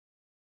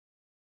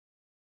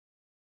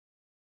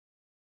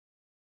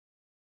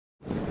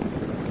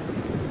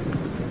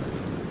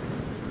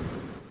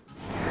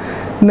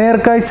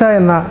നേർക്കാഴ്ച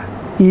എന്ന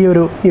ഈ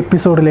ഒരു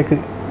എപ്പിസോഡിലേക്ക്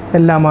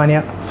എല്ലാ മാന്യ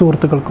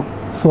സുഹൃത്തുക്കൾക്കും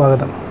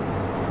സ്വാഗതം.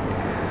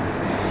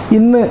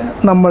 ഇന്ന്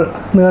നമ്മൾ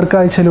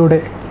നേർക്കാഴ്ചയിലൂടെ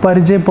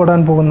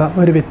പരിചയപ്പെടാൻ പോകുന്ന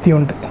ഒരു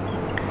വ്യക്തിയുണ്ട്.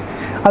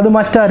 അത്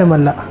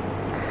മറ്റാരുമല്ല,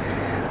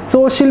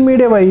 സോഷ്യൽ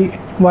മീഡിയ വഴി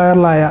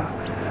വൈറലായ,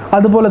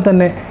 അതുപോലെ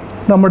തന്നെ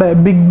നമ്മുടെ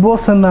ബിഗ്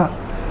ബോസ് എന്ന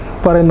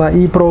പറയുന്ന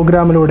ഈ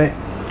പ്രോഗ്രാമിലൂടെ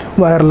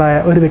വൈറലായ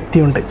ഒരു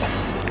വ്യക്തിയുണ്ട്,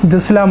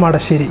 ജസ്ല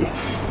മാടശ്ശേരി.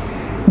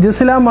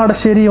 ജസ്ല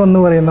മാടശ്ശേരി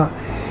എന്ന് പറയുന്ന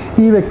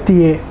ഈ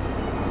വ്യക്തിയെ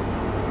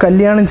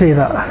കല്യാണം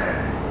ചെയ്ത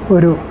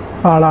ഒരു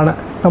ആളാണ്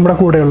നമ്മുടെ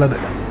കൂടെയുള്ളത്.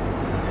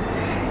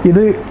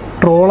 ഇത്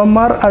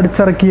ട്രോളന്മാർ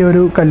അടിച്ചിറക്കിയ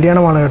ഒരു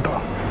കല്യാണമാണ് കേട്ടോ.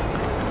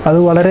 അത്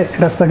വളരെ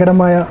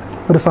രസകരമായ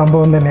ഒരു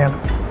സംഭവം തന്നെയാണ്.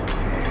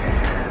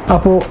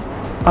 അപ്പോൾ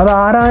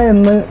അതാരാ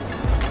എന്ന്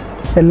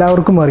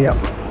എല്ലാവർക്കും അറിയാം.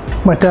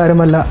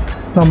 മറ്റാരുമല്ല,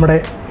 നമ്മുടെ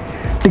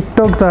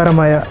ടിക്ടോക്ക്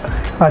താരമായ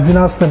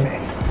അജ്നാസ് തന്നെ.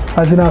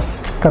 അജ്നാസ്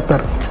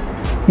ഖത്തർ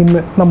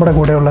ഇന്ന് നമ്മുടെ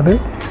കൂടെയുള്ളത്.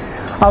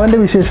 അവൻ്റെ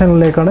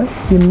വിശേഷങ്ങളിലേക്കാണ്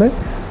ഇന്ന്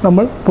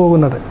നമ്മൾ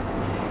പോകുന്നത്.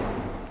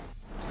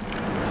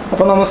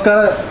 അപ്പോൾ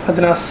നമസ്കാരം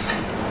അജ്നാസ്.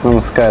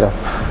 നമസ്കാരം.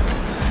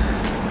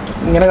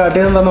 ഇങ്ങനെ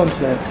കാട്ടിയത് എന്താണെന്ന്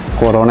മനസ്സിലായോ?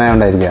 കൊറോണ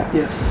ആയതുകൊണ്ടായിരിക്കാം.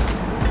 യെസ്.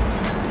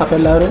 അപ്പോൾ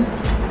എല്ലാവരും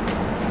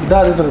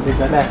ഇതാദ്യം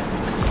ശ്രദ്ധിക്കുക അല്ലേ?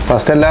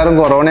 ഫസ്റ്റ് എല്ലാവരും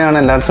കൊറോണയാണ്,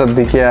 എല്ലാവരും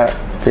ശ്രദ്ധിക്കുക.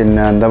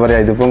 പിന്നെ എന്താ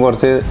പറയുക, ഇതിപ്പം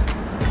കുറച്ച്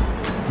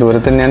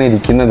ദൂരത്ത് തന്നെയാണ്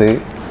ഇരിക്കുന്നത്.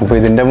 അപ്പോൾ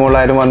ഇതിൻ്റെ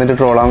മുകളിലാരും വന്നിട്ട്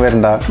ട്രോളാൻ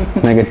വരണ്ട,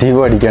 നെഗറ്റീവ്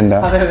അടിക്കണ്ട.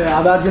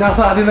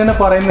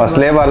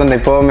 ഫസ്റ്റിലേ പറഞ്ഞിട്ടുണ്ട്.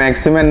 ഇപ്പോൾ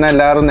മാക്സിമം എന്നെ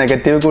എല്ലാവരും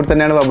നെഗറ്റീവ് കൂടി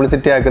തന്നെയാണ്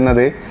പബ്ലിസിറ്റി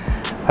ആക്കുന്നത്.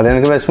 അത്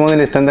എനിക്ക്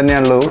വിഷമമൊന്നുമില്ല, ഇഷ്ടം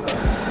തന്നെയാണല്ലോ.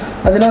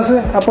 അജ്നാസ്,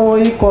 അപ്പോൾ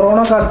ഈ കൊറോണ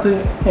കാലത്ത്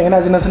എങ്ങനെ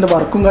അജ്നാസിൻ്റെ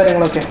വർക്കും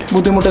കാര്യങ്ങളൊക്കെ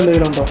ബുദ്ധിമുട്ട്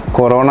എന്തെങ്കിലും ഉണ്ടോ?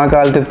 കൊറോണ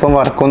കാലത്ത് ഇപ്പം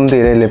വർക്കൊന്നും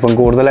തീരെയില്ല. ഇപ്പം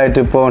കൂടുതലായിട്ട്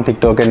ഇപ്പോൾ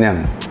ടിക്ടോക്ക്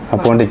തന്നെയാണ്.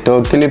 അപ്പോൾ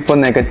ടിക്ടോക്കിൽ ഇപ്പോൾ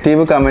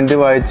നെഗറ്റീവ് കമൻറ്റ്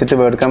വായിച്ചിട്ട്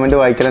വേർഡ് കമൻറ്റ്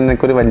വായിക്കൽ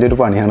എനിക്കൊരു വലിയൊരു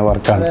പണിയാണ്,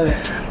 വർക്കാണ്.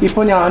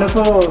 ഇപ്പോൾ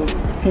ഞാനിപ്പോൾ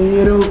ഈ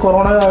ഒരു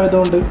കൊറോണ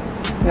ആയതുകൊണ്ട്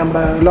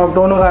നമ്മുടെ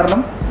ലോക്ക്ഡൗൺ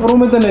കാരണം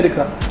റൂമിൽ തന്നെ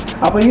ഇരിക്കുക.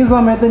 അപ്പോൾ ഈ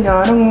സമയത്ത്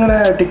ഞാനും ഇങ്ങനെ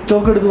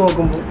ടിക്ടോക്ക് എടുത്ത്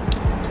നോക്കുമ്പോൾ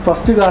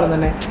ഫസ്റ്റ് കാണുന്നത്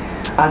തന്നെ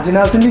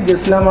അജ്നാസിൻ്റെയും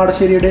ജസ്ല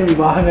മാടശ്ശേരിയുടെയും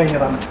വിവാഹം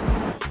കഴിഞ്ഞതാണ്.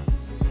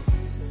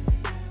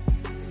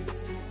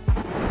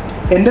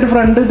 എൻ്റെ ഒരു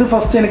ഫ്രണ്ട് ഇത്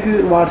ഫസ്റ്റ് എനിക്ക്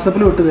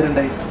വാട്സപ്പിൽ വിട്ട്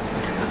തരണ്ടായി,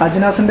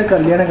 അജ്നാസിൻ്റെ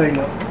കല്യാണം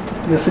കഴിഞ്ഞു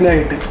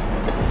ജസ്ലയായിട്ട്.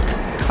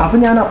 അപ്പം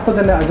ഞാൻ അപ്പം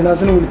തന്നെ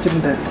അജ്നാസിനെ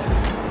വിളിച്ചിട്ടുണ്ടായിരുന്നു.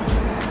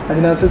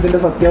 അജ്നാസ്, ഇതിൻ്റെ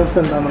സത്യാവസ്ഥ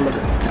എന്താണെന്നുള്ളത്.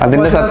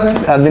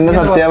 അതിൻ്റെ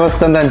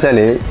സത്യാവസ്ഥ എന്താ വെച്ചാൽ,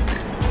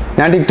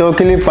 ഞാൻ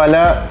ടിക്ടോക്കിൽ പല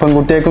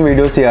പെൺകുട്ടികൾക്കും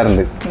വീഡിയോസ്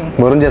ചെയ്യാറുണ്ട്,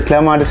 വെറും ജസ്ല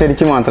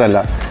മാടശ്ശേരിക്ക് മാത്രമല്ല.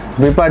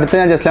 അപ്പോൾ ഇപ്പോൾ അടുത്ത്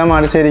ഞാൻ ജസ്ല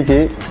മാടശ്ശേരിക്ക്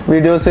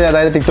വീഡിയോസ്,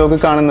 അതായത് ടിക്ടോക്കിൽ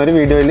കാണുന്ന ഒരു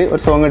വീഡിയോയിൽ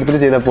ഒരു സോങ്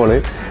എടുത്തിട്ട് ചെയ്തപ്പോൾ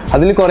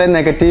അതിൽ കുറേ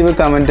നെഗറ്റീവ്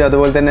കമൻറ്റ്,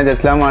 അതുപോലെ തന്നെ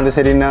ജസ്ല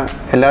മാടശ്ശേരിനെ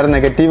എല്ലാവരും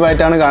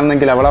നെഗറ്റീവായിട്ടാണ്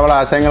കാണുന്നതെങ്കിൽ അവളെ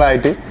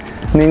ആശയങ്ങളായിട്ട്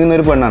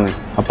നീങ്ങുന്നൊരു പെണ്ണാണ്.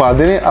 അപ്പോൾ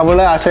അതിന്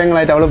അവളെ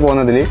ആശയങ്ങളായിട്ട് അവൾ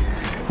പോകുന്നതിൽ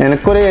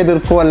എനിക്കൊരു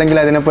എതിർപ്പോ അല്ലെങ്കിൽ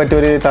അതിനെപ്പറ്റി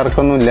ഒരു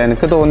തർക്കമൊന്നുമില്ല.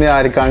 എനിക്ക് തോന്നിയ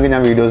ആർക്കാണെങ്കിൽ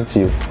ഞാൻ വീഡിയോസ്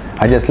ചെയ്യും.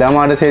 ആ ജസ്ല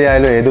മാടശ്ശേരി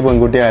ആയാലും ഏത്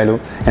പെൺകുട്ടി ആയാലും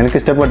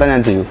എനിക്കിഷ്ടപ്പെട്ടാൽ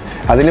ഞാൻ ചെയ്യും.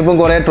 അതിനിപ്പം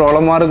കുറേ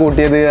ട്രോളന്മാർ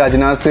കൂട്ടിയത്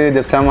അജ്നാസ്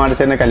ജസ്ല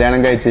മാടശ്ശേരിനെ കല്യാണം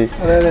കഴിച്ച്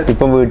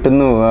ഇപ്പം വീട്ടിൽ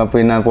നിന്ന്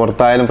പിന്നെ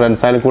പുറത്തായാലും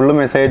ഫ്രണ്ട്സായാലും ഫുള്ള്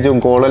മെസ്സേജും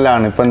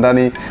കോളെല്ലാം ഇപ്പം എന്താ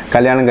നീ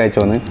കല്യാണം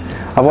കഴിച്ചോന്ന്.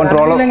 അപ്പോൾ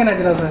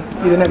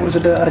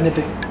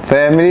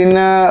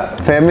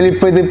ഫാമിലി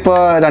ഇപ്പോൾ ഇതിപ്പോൾ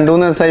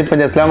 2-3 ദിവസമായി ഇപ്പം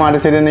ജസ്ല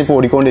മാടശ്ശേരി തന്നെ ഇപ്പോൾ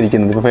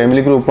ഓടിക്കൊണ്ടിരിക്കുന്നത്. ഇപ്പോൾ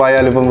ഫാമിലി ഗ്രൂപ്പ്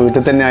ആയാലും ഇപ്പം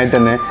വീട്ടിൽ തന്നെ ആയിട്ട്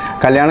തന്നെ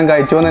കല്യാണം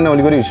കഴിച്ചോ എന്ന് തന്നെ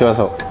എനിക്കൊരു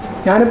വിശ്വാസം.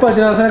 ഞാനിപ്പോൾ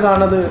അജ്നാസിനെ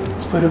കാണുന്നത്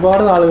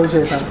ഒരുപാട് നാളുകൾക്ക്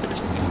ശേഷമാണ്.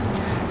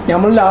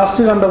 നമ്മൾ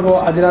ലാസ്റ്റ് കണ്ടപ്പോൾ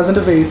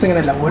അജ്നാസിൻ്റെ ഫേസ്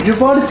ഇങ്ങനെയല്ല,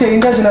 ഒരുപാട്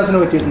ചേഞ്ച് അജ്നാസിന്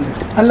പറ്റിയിട്ടുണ്ട്.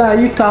 അല്ല,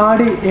 ഈ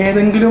താടി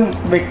ഏതെങ്കിലും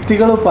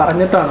വ്യക്തികൾ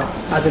പറഞ്ഞിട്ടാണോ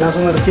അജ്നാസ്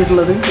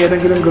നിർത്തിയിട്ടുള്ളത്?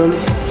 ഏതെങ്കിലും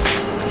ഗേൾസ്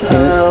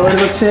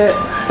ഒരുപക്ഷെ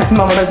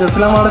നമ്മുടെ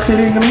ജസ്ല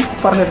മാടശ്ശേരി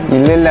പറഞ്ഞിട്ടുണ്ട്?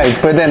 ഇല്ല,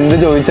 ഇപ്പോൾ ഇത് എന്ത്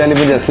ചോദിച്ചാലും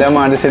ഇപ്പോൾ ജസ്ല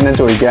മാടശ്ശേരിനെ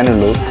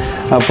ചോദിക്കാനുള്ളൂ.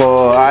 അപ്പോൾ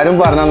ആരും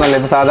പറഞ്ഞല്ല.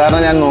 ഇപ്പോൾ സാധാരണ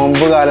ഞാൻ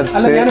നോമ്പ് കാലത്ത്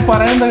അല്ല, ഞാൻ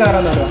പറയുന്നത്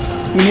കാരണം എന്താ,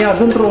 ഇനി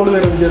അതും ട്രോള്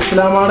വരും. ജസ്ല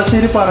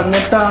മാടശ്ശേരി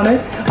പറഞ്ഞിട്ടാണ്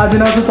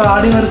അജ്നാസ്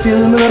താടി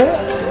നിർത്തിയതെന്ന് വരെ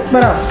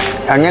വരാം.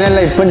 അങ്ങനെയല്ല,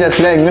 ഇപ്പം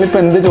ജസ്ല നിങ്ങളിപ്പോൾ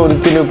എന്ത്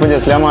ചോദിച്ചിലും ഇപ്പം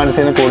ജസ്ല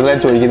മാടശ്ശേരിനെ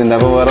കൂടുതലായിട്ട് ചോദിക്കുന്നുണ്ട്.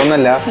 അപ്പോൾ വേറെ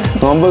ഒന്നല്ല,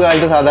 നോമ്പ്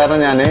കാലത്ത് സാധാരണ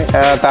ഞാൻ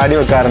താടി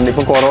വെക്കാറുണ്ട്.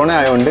 ഇപ്പോൾ കൊറോണ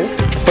ആയതുകൊണ്ട്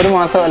ഒരു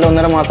മാസം അല്ല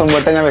 1.5 മാസം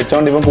മുമ്പ് ഞാൻ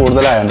വെച്ചോണ്ട് ഇപ്പം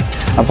കൂടുതലായാണ്.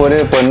 അപ്പോൾ ഒരു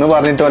പെണ്ണ്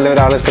പറഞ്ഞിട്ടോ അല്ലെങ്കിൽ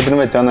ഒരാളെ ഇഷ്ടത്തിന്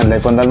വെച്ചോന്നല്ല.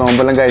 ഇപ്പോൾ എന്തായാലും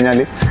നോമ്പെല്ലാം കഴിഞ്ഞാൽ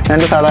ഞാൻ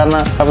സാധാരണ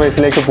ആ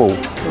ഫേസിലേക്ക് പോകും.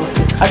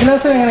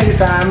 അജ്നാസ്, എങ്ങനെ ഈ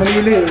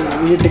ഫാമിലിയിൽ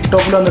ഈ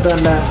ടിക്ടോക്കിൽ വന്നിട്ട്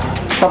നല്ല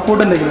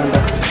സപ്പോർട്ട് എന്തെങ്കിലും ഉണ്ടോ?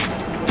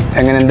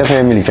 എങ്ങനെ എൻ്റെ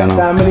ഫാമിലിക്കാണോ?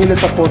 ഫാമിലിയിൽ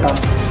സപ്പോർട്ടാണ്.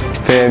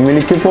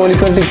 ഫാമിലിക്ക് ഇപ്പോൾ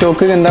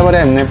ടിക്ടോക്ക് എന്താ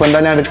പറയുക, ഇന്നിപ്പോൾ എന്താ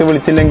ഞാൻ അടുത്ത്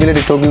വിളിച്ചില്ലെങ്കിൽ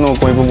ടിക്ടോക്കിൽ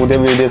നോക്കും ഇപ്പോൾ പുതിയ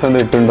വീഡിയോസ് എന്ത്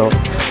ഇട്ടുണ്ടോ,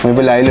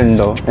 ഇപ്പോൾ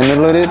ലൈലുണ്ടോ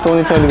എന്നുള്ളൊരു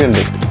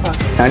തോന്നിച്ചവർക്കുണ്ട്.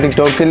 ഞാൻ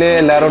ടിക്ടോക്കിൽ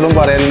എല്ലാവരോടും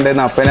പറയലുണ്ട്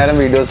 40,000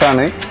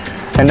 വീഡിയോസാണ്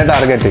എൻ്റെ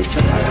ടാർഗറ്റ്.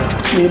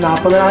 ഈ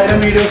 40,000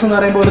 വീഡിയോസ് എന്ന്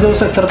പറയുമ്പോൾ ഒരു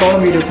ദിവസം എത്രത്തോളം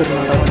വീഡിയോസ്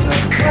ഇടുന്നുണ്ടോ?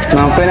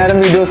 40,000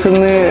 വീഡിയോസ്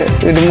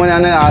ഇടുമ്പോൾ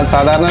ഞാൻ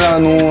സാധാരണ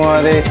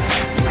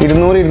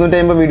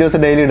 200-250 വീഡിയോസ്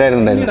ഡെയിലി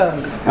ഇടാറുണ്ടായിരുന്നു.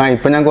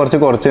 ഇപ്പം ഞാൻ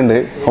കുറച്ചുണ്ട്.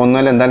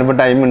 ഒന്നുമല്ല, എന്തായാലും ഇപ്പോൾ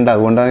ടൈം ഉണ്ട്,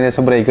 അതുകൊണ്ടാണ്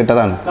ശേഷം ബ്രേക്ക്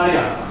ഇട്ടതാണ്.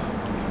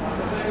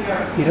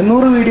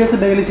 200 വീഡിയോസ്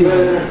ഡെയിലി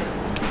ചെയ്യുന്നത്?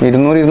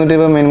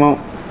 200-250 മിനിമം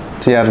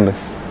ചെയ്യാറുണ്ട്.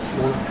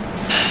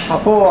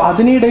 അപ്പോൾ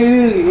അതിനിടയിൽ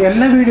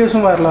എല്ലാ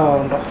വീഡിയോസും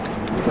വൈറലാവാറുണ്ടോ?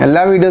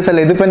 എല്ലാ വീഡിയോസ് അല്ല,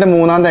 ഇതിപ്പോൾ എൻ്റെ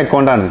 3ാമത്തെ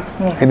അക്കൗണ്ടാണ്.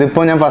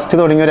 ഇതിപ്പോൾ ഞാൻ ഫസ്റ്റ്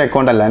തുടങ്ങിയ ഒരു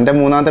അക്കൗണ്ട് അല്ല, എൻ്റെ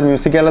 3ാമത്തെ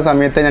മ്യൂസിക്കുള്ള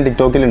സമയത്ത് ഞാൻ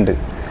ടിക്ടോക്കിലുണ്ട്.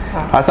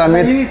 ആ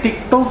സമയത്ത്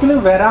ടിക്ടോക്കിൽ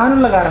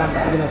വരാനുള്ള കാരണം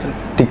എന്താ?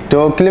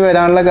 ടിക്ടോക്കിൽ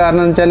വരാനുള്ള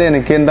കാരണം എന്ന് വെച്ചാൽ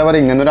എനിക്ക് എന്താ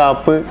പറയുക, ഇങ്ങനൊരു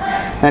ആപ്പ്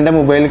എൻ്റെ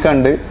മൊബൈലിൽ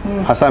കണ്ട്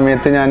ആ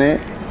സമയത്ത് ഞാൻ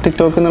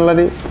ടിക്ടോക്ക്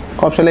എന്നുള്ളൊരു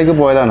ഓപ്ഷനിലേക്ക്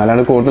പോയതാണ്.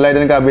 അല്ലാണ്ട് കൂടുതലായിട്ട്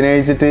എനിക്ക്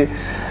അഭിനയിച്ചിട്ട്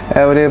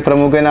ഒരു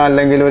പ്രമുഖനോ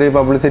അല്ലെങ്കിൽ ഒരു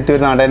പബ്ലിസിറ്റി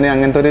ഒരു നടനെ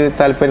അങ്ങനത്തെ ഒരു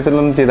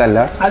താല്പര്യത്തിലൊന്നും ചെയ്തല്ല.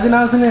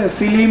 അജ്നാസിന്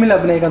ഫിലിമിൽ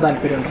അഭിനയിക്കാൻ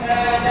താല്പര്യമുണ്ടോ?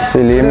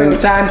 ഫിലിമിൽ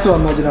ചാൻസ്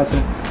വന്നു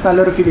അജ്നാസിന്,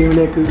 നല്ലൊരു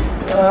ഫിലിമിലേക്ക്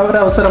ഒരു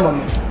അവസരം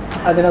വന്നു,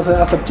 അജ്നാസ്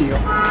അക്സെപ്റ്റ്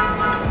ചെയ്യുമോ?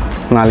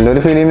 നല്ലൊരു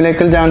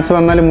ഫിലിമിലേക്ക് ചാൻസ്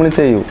വന്നാൽ നമ്മൾ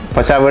ചെയ്യും.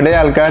 പക്ഷെ അവിടെ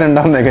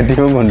ആൾക്കാരുണ്ടാവും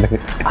നെഗറ്റീവും കൊണ്ട്.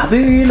 അത്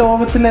ഈ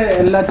ലോകത്തിലെ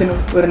എല്ലാത്തിനും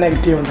ഒരു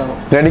നെഗറ്റീവ് ഉണ്ടാവും.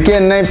 റെഡിക്ക്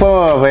എന്നെ ഇപ്പോൾ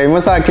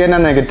ഫേമസ് ആക്കിയ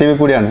നെഗറ്റീവ്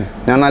കൂടിയാണ്.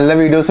 ഞാൻ നല്ല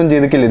വീഡിയോസും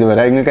ചെയ്തിട്ടില്ല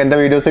ഇതുവരെ. നിങ്ങൾക്ക് എൻ്റെ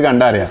വീഡിയോസ്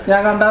കണ്ടറിയാം.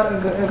 ഞാൻ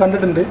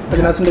കണ്ടിട്ടുണ്ട്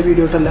അജ്നാസിൻ്റെ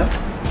വീഡിയോസ് എല്ലാം.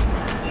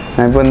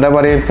 ഞാനിപ്പോൾ എന്താ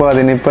പറയുക, ഇപ്പോൾ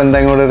അതിനിപ്പോൾ എന്താ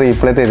ഇങ്ങോട്ട്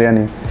റീപ്ലൈ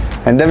തരികയാണ്.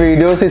 എൻ്റെ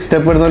വീഡിയോസ്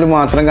ഇഷ്ടപ്പെടുന്നവർ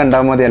മാത്രം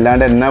കണ്ടാൽ മതി.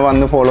 അല്ലാണ്ട് എന്നെ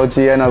വന്ന് ഫോളോ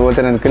ചെയ്യാൻ അതുപോലെ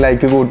തന്നെ എനിക്ക്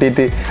ലൈക്ക്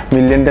കൂട്ടിയിട്ട്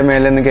മില്യൻ്റെ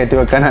മേലെ നിന്ന് കയറ്റി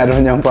വെക്കാൻ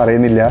ആരും ഞാൻ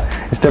പറയുന്നില്ല.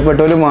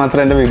 ഇഷ്ടപ്പെട്ടവർ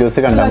മാത്രം എൻ്റെ വീഡിയോസ്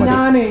കണ്ടാൽ മതി.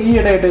 ഞാൻ ഈ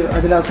ഇടയായിട്ട്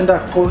അജ്നാസിൻ്റെ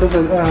അക്കൗണ്ട്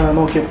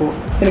നോക്കിയപ്പോൾ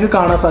എനിക്ക്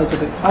കാണാൻ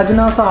സാധിച്ചത്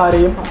അജ്നാസ്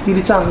ആരെയും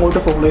തിരിച്ച് അങ്ങോട്ട്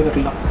ഫോളോ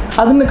ചെയ്തിട്ടില്ല.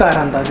 അതിന്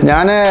കാരണം എന്താ?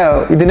 ഞാൻ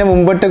ഇതിന്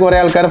മുമ്പിട്ട് കുറേ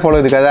ആൾക്കാരെ ഫോളോ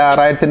ചെയ്തു. അതായത്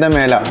 6000-ന്റെ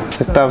മേലെ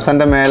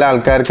 6000-ന്റെ മേലെ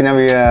ആൾക്കാർക്ക് ഞാൻ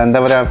എന്താ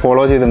പറയുക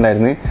ഫോളോ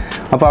ചെയ്തിട്ടുണ്ടായിരുന്നു.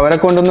 അപ്പോൾ അവരെ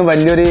കൊണ്ടൊന്നും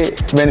വലിയൊരു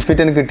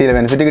ബെനിഫിറ്റ് എനിക്ക് കിട്ടിയില്ല.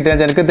 ബെനിഫിറ്റ്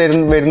കിട്ടിയാൽ എനിക്ക്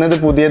വരുന്നത്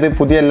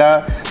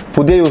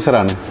പുതിയ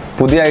യൂസറാണ്,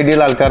 പുതിയ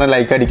ഐഡിയുള്ള ആൾക്കാരെ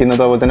ലൈക്ക്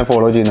അടിക്കുന്നത് അതുപോലെ തന്നെ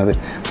ഫോളോ ചെയ്യുന്നത്.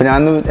 അപ്പോൾ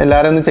ഞാൻ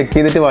എല്ലാവരും ഒന്ന് ചെക്ക്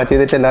ചെയ്തിട്ട് വാച്ച്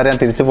ചെയ്തിട്ട് എല്ലാവരും ഞാൻ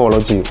തിരിച്ച് ഫോളോ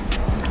ചെയ്യും.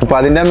 അപ്പോൾ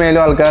അതിൻ്റെ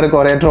മേലും ആൾക്കാർ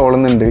കുറേ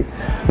ട്രോളുന്നുണ്ട്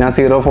ഞാൻ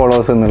 0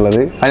 ഫോളോവേഴ്സ്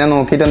എന്നുള്ളത്. അത് ഞാൻ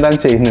നോക്കിയിട്ട്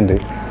എന്തായാലും ചെയ്യുന്നുണ്ട്.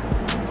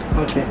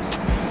 ഓക്കെ,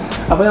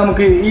 അപ്പോൾ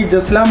നമുക്ക് ഈ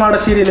ജസ്ല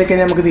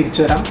മാടശ്ശേരിയിലേക്ക് നമുക്ക്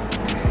തിരിച്ചു വരാം.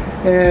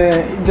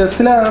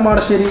 ജസ്ല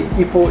മാടശ്ശേരി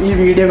ഇപ്പോൾ ഈ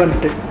വീഡിയോ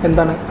കണ്ടിട്ട്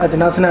എന്താണ്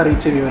അജ്നാസിനെ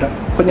അറിയിച്ച വിവരം?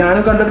 അപ്പോൾ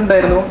ഞാനും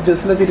കണ്ടിട്ടുണ്ടായിരുന്നു,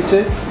 ജസ്ല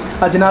തിരിച്ച്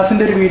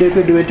അജ്നാസിൻ്റെ ഒരു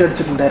വീഡിയോക്ക് ഡിബേറ്റ്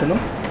അടിച്ചിട്ടുണ്ടായിരുന്നു.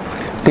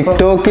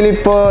 ടിക്ടോക്കിൽ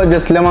ഇപ്പോൾ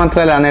ജസ്ല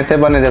മാത്രമല്ല, നേരത്തെ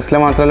പറഞ്ഞ ജസ്ല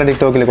മാത്രമല്ല,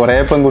 ടിക്ടോക്കിൽ കുറേ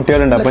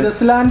പെൺകുട്ടികളുണ്ട്. അപ്പോൾ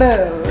ജസ്ലാൻ്റെ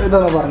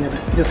ഇതാണ് പറഞ്ഞത്,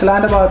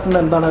 ജസ്ലാൻ്റെ ഭാഗത്തു നിന്ന്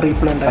എന്താണ്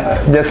റീപ്ലൈ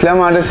ഉണ്ടായത്? ജസ്ല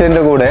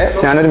മാഡസേറിൻ്റെ കൂടെ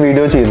ഞാനൊരു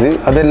വീഡിയോ ചെയ്ത്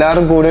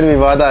അതെല്ലാവരും കൂടി ഒരു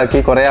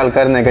വിവാദമാക്കി, കുറേ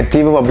ആൾക്കാർ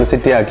നെഗറ്റീവ്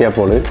പബ്ലിസിറ്റി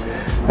ആക്കിയപ്പോൾ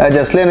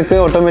ജസ്ല എനിക്ക്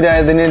ഓട്ടോമാറ്റിക്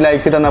ആയതിന്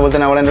ലൈക്ക് തന്ന പോലെ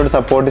തന്നെ അവൾ എന്നോട്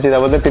സപ്പോർട്ട് ചെയ്ത്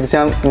അതുപോലെ തിരിച്ച്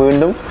ഞാൻ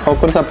വീണ്ടും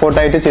അവൾക്കൊരു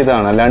സപ്പോർട്ടായിട്ട്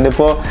ചെയ്തതാണ്. അല്ലാണ്ട്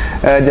ഇപ്പോൾ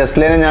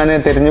ജസ്ലേനെ ഞാൻ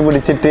തിരിഞ്ഞു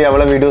പിടിച്ചിട്ട്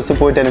അവളെ വീഡിയോസ്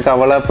പോയിട്ട് എനിക്ക്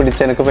അവളെ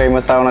പിടിച്ച് എനിക്ക്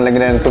ഫേമസ് ആവണം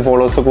അല്ലെങ്കിൽ എനിക്ക്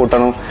ഫോളോവേഴ്സ്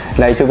കൂട്ടണം,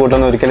 ലൈക്ക്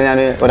കൂട്ടണം ഒരിക്കലും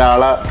ഞാൻ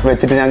ഒരാളെ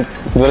വെച്ചിട്ട് ഞാൻ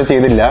ഇതുവരെ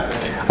ചെയ്തില്ല.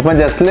 അപ്പം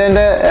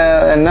ജസ്ലേൻ്റെ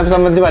എന്നെ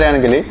സംബന്ധിച്ച്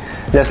പറയുകയാണെങ്കിൽ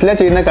ജസ്ല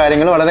ചെയ്യുന്ന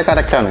കാര്യങ്ങൾ വളരെ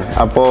കറക്റ്റാണ്.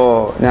 അപ്പോൾ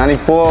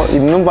ഞാനിപ്പോൾ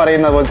ഇന്നും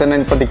പറയുന്ന അതുപോലെ തന്നെ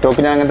ഇപ്പോൾ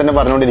ടിക്ടോക്ക് ഞാൻ അങ്ങനെ തന്നെ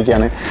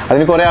പറഞ്ഞുകൊണ്ടിരിക്കുകയാണ്.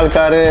 അതിന് കുറേ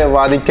ആൾക്കാർ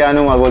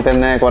വാദിക്കാനും അതുപോലെ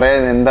തന്നെ കുറേ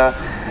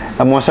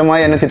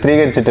മോശമായി എന്നെ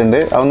ചിത്രീകരിച്ചിട്ടുണ്ട്.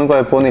 അതൊന്നും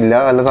കുഴപ്പമൊന്നുമില്ല,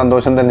 നല്ല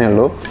സന്തോഷം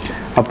തന്നെയുള്ളൂ.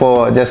 അപ്പോൾ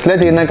ജസ്ല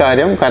ചെയ്യുന്ന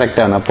കാര്യം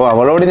കറക്റ്റാണ്. അപ്പോൾ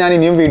അവളോട് ഞാൻ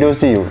ഇനിയും വീഡിയോസ്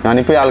ചെയ്യും.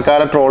 ഞാനിപ്പോൾ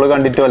ആൾക്കാരെ ട്രോള്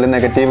കണ്ടിട്ടോ അല്ലെങ്കിൽ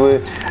നെഗറ്റീവ്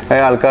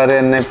ആൾക്കാർ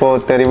എന്നെ ഇപ്പോൾ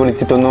തെറി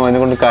വിളിച്ചിട്ടൊന്നും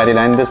അതിനെക്കൊണ്ട്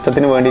കാര്യമില്ല. അതിൻ്റെ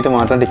ഇഷ്ടത്തിന് വേണ്ടിയിട്ട്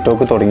മാത്രം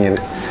ടിക്ടോക്ക് തുടങ്ങിയത്.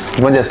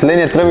 അപ്പോൾ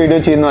ജസ്ലിന് എത്ര വീഡിയോ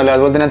ചെയ്യുന്നു അല്ല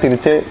അതുപോലെ തന്നെ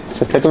തിരിച്ച്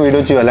ജസ്ലക്ക്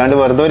വീഡിയോ ചെയ്യും. അല്ലാണ്ട്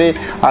വെറുതെ ഒരു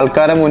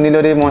ആൾക്കാരെ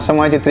മുന്നിലൊരു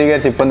മോശമായി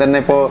ചിത്രീകരിച്ച് ഇപ്പം തന്നെ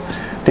ഇപ്പോൾ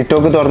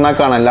ടിക്ടോക്ക് തുറന്നാൽ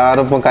കാണാം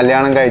എല്ലാവരും ഇപ്പോൾ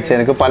കല്യാണം കഴിച്ച്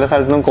എനിക്ക് പല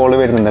സ്ഥലത്തുനിന്നും കോള്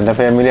വരുന്നുണ്ട്, എൻ്റെ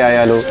ഫാമിലി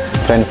ആയാലും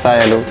ഫ്രണ്ട്സ്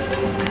ആയാലും.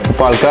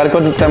 അപ്പോൾ ആൾക്കാർക്ക്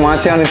ഒരു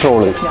തമാശയാണ് ഈ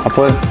ട്രോള്.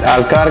 അപ്പോൾ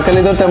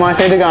ആൾക്കാർക്കെല്ലാം ഇതൊരു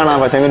തമാശയായിട്ട് കാണാം.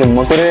 പക്ഷേ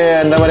നമുക്കൊരു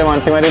എന്താ പറയുക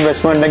മാനസികമായിട്ട്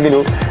വിഷമം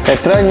ഉണ്ടെങ്കിലും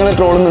എത്ര നിങ്ങൾ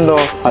ട്രോളുന്നുണ്ടോ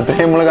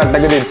അത്രയും നമ്മൾ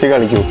കട്ടൊക്കെ തിരിച്ച്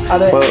കളിക്കും.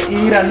 അപ്പോൾ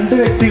ഈ രണ്ട്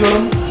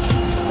വ്യക്തികളും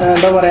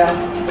എന്താ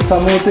പറയുക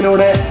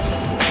സമൂഹത്തിലൂടെ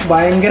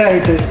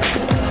ഭയങ്കരമായിട്ട്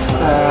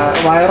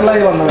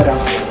വൈറലായി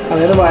വന്നവരാണ്.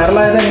 അതായത്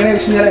വൈറലായത് എങ്ങനെയാണെന്ന്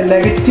വെച്ച് കഴിഞ്ഞാൽ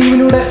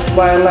നെഗറ്റീവിലൂടെ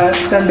വൈറലായ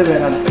രണ്ട്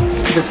പേരാണ്,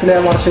 ജസ്ല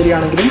മാടശ്ശേരി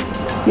ആണെങ്കിലും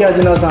ഈ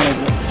അജ്നാസ്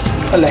ആണെങ്കിലും,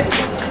 അല്ലേ?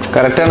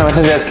 കറക്റ്റാണ്.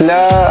 പക്ഷേ ജസ്ല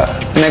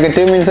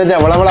നെഗറ്റീവ് മീൻസ് വെച്ചാൽ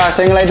അവളവൾ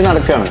ആശയങ്ങളായിട്ട്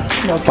നടക്കുകയാണ്.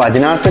 അപ്പോൾ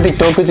അജ്നാസ്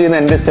ടിക്ടോക്ക് ചെയ്യുന്ന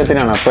എൻ്റെ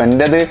ഇഷ്ടത്തിനാണ്. അപ്പോൾ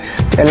എൻ്റെ അത്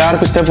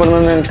എല്ലാവർക്കും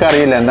ഇഷ്ടപ്പെടുന്നതെന്ന്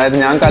എനിക്കറിയില്ല. അതായത്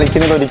ഞാൻ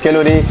കളിക്കുന്നത് ഒരിക്കലും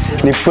ഒരു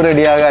ലിപ്പ്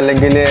റെഡിയാകുക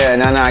അല്ലെങ്കിൽ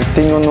ഞാൻ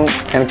ആക്ടിങ് ഒന്നും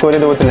എനിക്കൊരു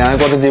രൂപത്തില്ല. ഞാൻ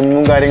കുറച്ച്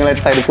ജിമ്മും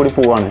കാര്യങ്ങളായിട്ട് സൈഡിൽ കൂടി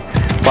പോവാണ്.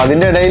 അപ്പോൾ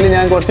അതിൻ്റെ ഇടയിൽ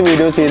ഞാൻ കുറച്ച്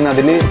വീഡിയോ ചെയ്യുന്ന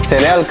അതിൽ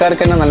ചില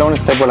ആൾക്കാർക്ക് തന്നെ നല്ലോണം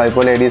ഇഷ്ടപ്പെടാം.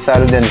 ഇപ്പോൾ ലേഡീസ്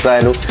ആയാലും ജെൻസ്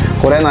ആയാലും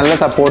കുറേ നല്ല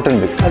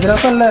സപ്പോർട്ടുണ്ട്.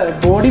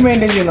 ബോഡി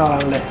മെയിൻറ്റെയിൻ ചെയ്യുന്ന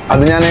ആളാണല്ലേ?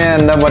 അത് ഞാൻ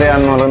എന്താ പറയുക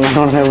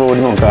നല്ലോണം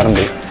ബോഡി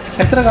നോക്കാറുണ്ട്.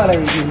 എത്ര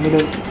കാലമായി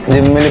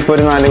ജിമ്മിൽ ഇപ്പോൾ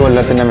ഒരു 4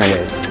 കൊല്ലത്തിൻ്റെ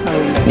മേലെയായി.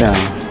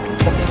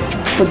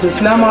 ഇപ്പോൾ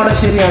ജസ്ല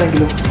മാടശ്ശേരി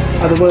ആണെങ്കിലും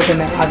അതുപോലെ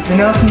തന്നെ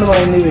അജ്നാസ് എന്ന്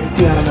പറയുന്ന ഈ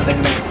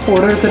വ്യക്തിയാണെന്നുണ്ടെങ്കിലും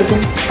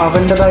ഓരോരുത്തർക്കും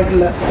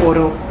അവൻ്റെതായിട്ടുള്ള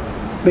ഓരോ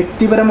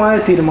വ്യക്തിപരമായ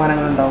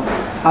തീരുമാനങ്ങളുണ്ടാവും.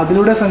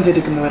 അതിലൂടെ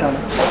സഞ്ചരിക്കുന്നവരാണ്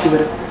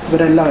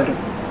ഇവരെല്ലാവരും.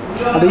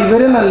 അത്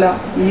ഇവരെന്നല്ല,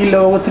 ഈ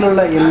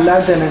ലോകത്തിലുള്ള എല്ലാ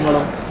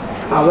ജനങ്ങളും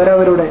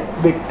അവരവരുടെ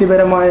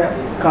വ്യക്തിപരമായ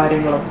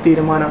കാര്യങ്ങളും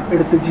തീരുമാനം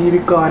എടുത്ത്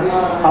ജീവിക്കാൻ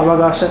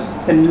അവകാശം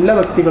എല്ലാ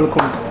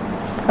വ്യക്തികൾക്കും ഉണ്ട്,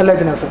 അല്ല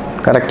അജ്നാസ്?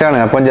 കറക്റ്റാണ്.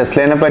 അപ്പം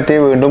ജസ്ലേനെ പറ്റി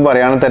വീണ്ടും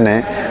പറയുകയാണെങ്കിൽ തന്നെ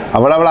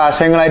അവളെ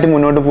ആശയങ്ങളായിട്ട്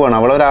മുന്നോട്ട് പോവാണ്.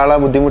 അവളൊരാളെ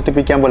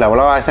ബുദ്ധിമുട്ടിപ്പിക്കാൻ പോലെ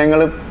അവളെ ആശയങ്ങൾ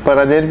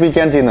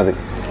പ്രചരിപ്പിക്കുകയാണ് ചെയ്യുന്നത്.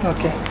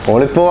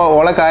 ഓളിപ്പോൾ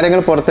ഓളെ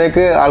കാര്യങ്ങൾ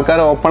പുറത്തേക്ക് ആൾക്കാർ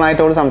ഓപ്പൺ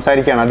ആയിട്ട് അവൾ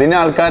സംസാരിക്കുകയാണ്. അതിന്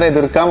ആൾക്കാരെ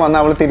എതിർക്കാൻ വന്നാൽ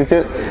അവൾ തിരിച്ച്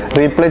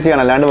റീപ്ലൈ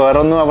ചെയ്യണം. അല്ലാണ്ട് വേറെ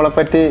ഒന്നും അവളെ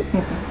പറ്റി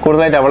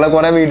കൂടുതലായിട്ട് അവളെ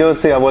കുറേ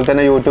വീഡിയോസ് അതുപോലെ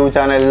തന്നെ യൂട്യൂബ്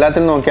ചാനൽ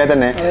എല്ലാത്തിലും നോക്കിയാൽ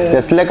തന്നെ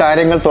ജസ്റ്റിലെ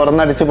കാര്യങ്ങൾ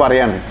തുറന്നടിച്ച്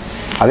പറയാണ്.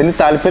 അതിൽ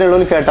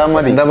താല്പര്യമുള്ളവർ കേട്ടാൽ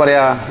മതി. എന്താ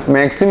പറയുക,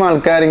 മാക്സിമം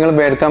ആൾക്കാർ നിങ്ങൾ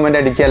ബാഡ് കമൻറ്റ്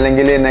അടിക്കുക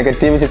അല്ലെങ്കിൽ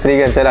നെഗറ്റീവ്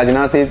ചിത്രീകരിച്ചാൽ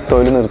അജ്നാസ് ഈ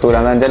തൊഴിൽ നിർത്തൂല.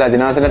 എന്താ വെച്ചാൽ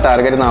അജ്നാസിൻ്റെ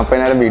ടാർഗറ്റ്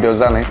 40,000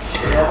 വീഡിയോസാണ്.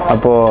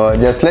 അപ്പോൾ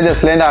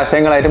ജസ്ലേൻ്റെ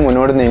ആശയങ്ങളായിട്ട്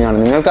മുന്നോട്ട് നീങ്ങുകയാണ്.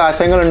 നിങ്ങൾക്ക്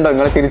ആശയങ്ങളുണ്ടോ,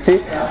 നിങ്ങൾ തിരിച്ച്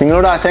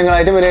നിങ്ങളുടെ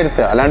ആശയങ്ങളായിട്ട്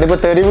വിലയിരുത്തുക. അല്ലാണ്ട്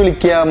ഇപ്പോൾ തെറി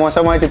വിളിക്കുക,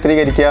 മോശമായി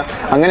ചിത്രീകരിക്കുക,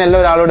 അങ്ങനെയല്ല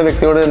ഒരാളോട്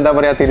വ്യക്തിയോട് എന്താ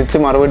പറയുക തിരിച്ച്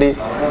മറുപടി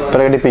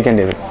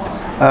പ്രകടിപ്പിക്കേണ്ടത്.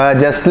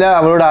 ജസ്ല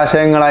അവളുടെ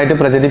ആശയങ്ങളായിട്ട്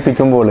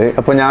പ്രചരിപ്പിക്കുമ്പോൾ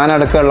അപ്പോൾ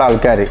ഞാനടക്കമുള്ള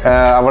ആൾക്കാർ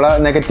അവളെ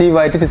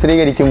നെഗറ്റീവായിട്ട്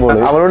ചിത്രീകരിക്കുമ്പോൾ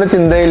അവളുടെ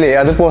ചിന്തയിൽ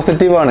അത്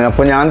പോസിറ്റീവാണ്.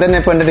 അപ്പോൾ ഞാൻ തന്നെ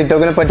ഇപ്പോൾ എൻ്റെ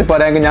ടിക്ടോക്കിനെ പറ്റി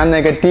പറയാമെങ്കിൽ ഞാൻ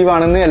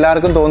നെഗറ്റീവാണെന്ന്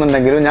എല്ലാവർക്കും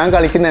തോന്നുന്നുണ്ടെങ്കിലും ഞാൻ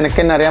കളിക്കുന്ന എനിക്ക്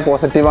തന്നെ അറിയാം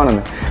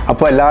പോസിറ്റീവാണെന്ന്.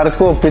 അപ്പോൾ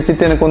എല്ലാവർക്കും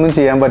ഒപ്പിച്ചിട്ട് എനിക്കൊന്നും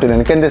ചെയ്യാൻ പറ്റില്ല.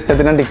 എനിക്ക് എൻ്റെ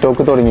ഇഷ്ടത്തിനാണ്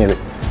ടിക്ടോക്ക് തുടങ്ങിയത്.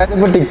 അതായത്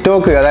ഇപ്പോൾ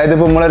ടിക്ടോക്ക്, അതായത്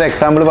ഇപ്പോൾ നമ്മളൊരു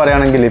എക്സാമ്പിൾ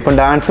പറയുകയാണെങ്കിൽ ഇപ്പം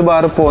ഡാൻസ്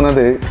ബാറിൽ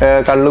പോകുന്നത്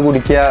കള്ള്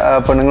കുടിക്കുക,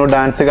 പെണ്ണുങ്ങൾ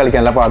ഡാൻസ്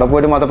കളിക്കാനല്ല. അപ്പോൾ അവിടെ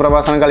പോയിട്ട്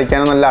മതപ്രഭാഷണം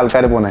കളിക്കാനും നല്ല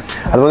ആൾക്കാർ പോകുന്നത്.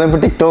 അതുപോലെ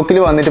ഇപ്പോൾ ടിക്ടോക്കിൽ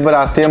വന്നിട്ട് ഇപ്പോൾ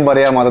രാഷ്ട്രീയം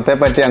പറയുക, മതത്തെ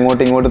പറ്റി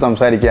അങ്ങോട്ടും ഇങ്ങോട്ട്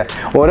സംസാരിക്കുക.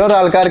 ഓരോരോ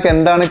ആൾക്കാർക്ക്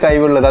എന്താണ്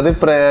കഴിവുള്ളത് അത്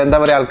എന്താ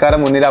പറയുക ആൾക്കാരെ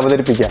മുന്നിൽ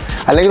അവതരിപ്പിക്കുക.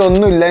 അല്ലെങ്കിൽ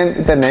ഒന്നുമില്ല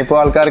തന്നെ ഇപ്പോൾ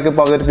ആൾക്കാർക്ക്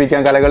ഇപ്പോൾ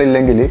അവതരിപ്പിക്കാൻ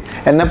കലകളില്ലെങ്കിൽ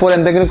എന്നെപ്പോലെ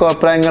എന്തെങ്കിലും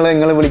അഭിപ്രായങ്ങൾ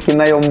നിങ്ങൾ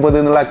വിളിക്കുന്ന 9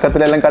 എന്നുള്ള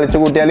അക്കത്തിലെല്ലാം കളിച്ചു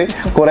കൂട്ടിയാൽ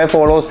കുറേ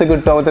ഫോളോവേഴ്സ്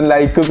കിട്ടും, അതുപോലെ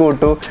ലൈക്ക്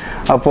കൂട്ടും.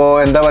 അപ്പോൾ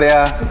എന്താ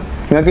പറയുക,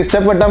 നിങ്ങൾക്ക്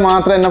ഇഷ്ടപ്പെട്ടാൽ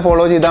മാത്രം എന്നെ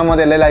ഫോളോ ചെയ്താൽ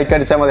മതി, അല്ലെങ്കിൽ ലൈക്ക്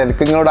അടിച്ചാൽ മതി.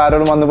 എനിക്ക് നിങ്ങളോട്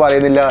ആരോടും വന്ന്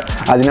പറയുന്നില്ല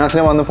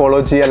അജ്നാസിനെ വന്ന് ഫോളോ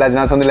ചെയ്യുക, അല്ല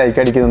അജ്നാസ് ഒന്ന് ലൈക്ക്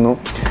അടിക്കുന്നു.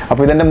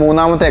 അപ്പോൾ ഇതെൻ്റെ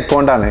 3ാമത്തെ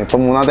അക്കൗണ്ടാണ്. ഇപ്പോൾ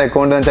 3ാമത്തെ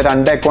അക്കൗണ്ട് എന്ന് വെച്ചാൽ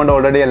 2 അക്കൗണ്ട്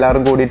ഓൾറെഡി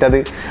എല്ലാവരും കൂടിയിട്ട് അത്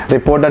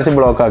റിപ്പോർട്ട് അടിച്ച്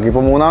ബ്ലോക്ക് ആക്കി.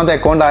 ഇപ്പോൾ 3ാമത്തെ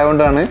അക്കൗണ്ട്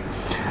ആയതുകൊണ്ടാണ്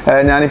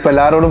ഞാനിപ്പോൾ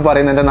എല്ലാവരോടും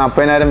പറയുന്നത് എൻ്റെ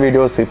 40,000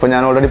 വീഡിയോസ് ഇപ്പോൾ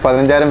ഞാൻ ഓൾറെഡി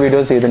 15,000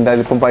 വീഡിയോസ് ചെയ്തിട്ടുണ്ട്.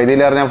 അതിപ്പം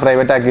 15,000 ഞാൻ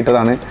പ്രൈവറ്റ്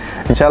ആക്കിയിട്ടതാണ്.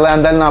 ഇൻഷാല്ലാ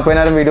എന്തായാലും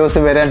 40,000 വീഡിയോസ്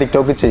വരെ ഞാൻ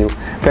ടിക്ടോക്ക് ചെയ്യും.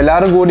 ഇപ്പോൾ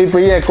എല്ലാവരും കൂടി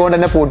ഇപ്പോൾ ഈ അക്കൗണ്ട്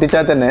എന്നെ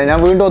പൊട്ടിച്ചാൽ തന്നെ ഞാൻ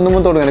വീണ്ടും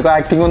ഒന്നും തുടങ്ങും. എനിക്ക്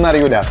ആക്ടിംഗ് ഒന്നും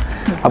അറിയില്ല.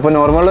 അപ്പോൾ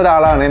നോർമൽ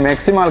ഒരാളാണ്.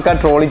 മാക്സിമം ആൾക്കാർ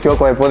ട്രോളിക്കോ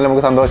കുഴപ്പമില്ല,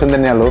 നമുക്ക് സന്തോഷം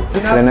തന്നെയുള്ളൂ.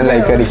 എന്നെ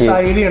ലൈക്ക് അടിക്കുക.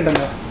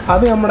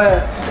 അത് നമ്മുടെ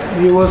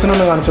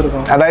വ്യൂവേഴ്സിനൊന്ന് കാണിച്ചു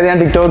കൊടുക്കണം. അതായത് ഞാൻ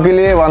ടിക്ടോക്കിൽ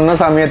വന്ന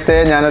സമയത്ത്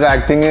ഞാനൊരു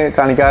ആക്ടിങ്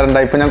കാണിക്കാറുണ്ട്.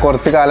 ഇപ്പം ഞാൻ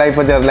കുറച്ച് കാലമായി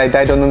ഇപ്പോൾ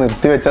ചെറുതായിട്ടായിട്ട് ഒന്ന്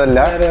നിർത്തി വെച്ചതല്ല.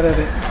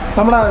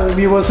 നമ്മുടെ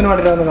വ്യൂവേഴ്സിന്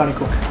വേണ്ടിയിട്ട് ഒന്ന്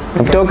കാണിക്കും.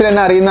 ടിക്ടോക്കിൽ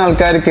എന്നെ അറിയുന്ന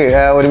ആൾക്കാർക്ക്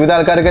ഒരുവിധ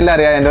ആൾക്കാർക്കെല്ലാം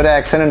അറിയാം. എൻ്റെ ഒരു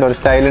ആക്ഷൻ ഉണ്ട്, ഒരു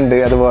സ്റ്റൈലുണ്ട്.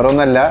 അത് വേറെ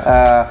ഒന്നുമല്ല,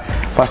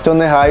 ഫസ്റ്റ്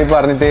ഒന്ന് ഹായ്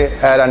പറഞ്ഞിട്ട്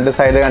 2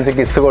 സൈഡ് കാണിച്ച്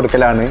കിസ്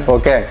കൊടുക്കലാണ്.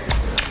 ഓക്കെ,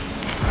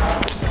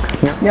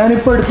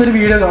 ഞാനിപ്പോൾ അടുത്തൊരു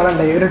വീഡിയോ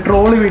കാണണ്ടായി, ഒരു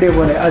ട്രോള് വീഡിയോ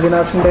പോലെ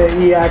അജ്നാസിൻ്റെ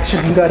ഈ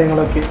ആക്ഷനും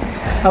കാര്യങ്ങളൊക്കെ.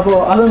 അപ്പോൾ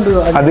അതെന്ത്,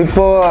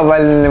 അതിപ്പോൾ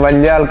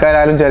വലിയ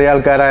ആൾക്കാരായാലും ചെറിയ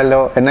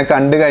ആൾക്കാരായാലോ എന്നെ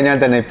കണ്ടു കഴിഞ്ഞാൽ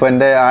തന്നെ ഇപ്പോൾ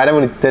എൻ്റെ ആരെ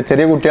വിളിച്ച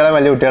ചെറിയ കുട്ടികളോ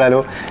വലിയ കുട്ടികളായാലോ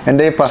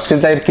എൻ്റെ ഈ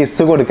ഫസ്റ്റിലത്തെ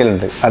കിസ്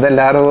കൊടുക്കലുണ്ട്.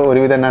 അതെല്ലാവരും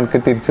ഒരുവിധം തന്നെ എനിക്ക്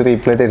തിരിച്ച്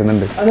റീപ്ലൈ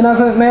തരുന്നുണ്ട്.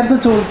 അജ്നാസ് നേരത്തെ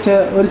ചോദിച്ച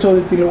ഒരു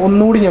ചോദ്യത്തിൽ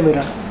ഒന്നുകൂടി ഞാൻ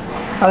വരാം.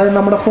 അതായത്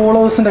നമ്മുടെ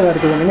ഫോളോവേഴ്സിൻ്റെ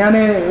കാര്യത്തിൽ തന്നെ ഞാൻ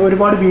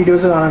ഒരുപാട്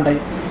വീഡിയോസ്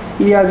കാണണ്ടായി.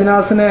 ഈ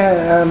അജ്നാസിനെ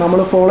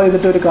നമ്മൾ ഫോളോ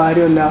ചെയ്തിട്ട് ഒരു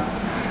കാര്യമില്ല,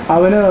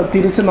 അവന്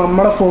തിരിച്ച്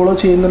നമ്മളെ ഫോളോ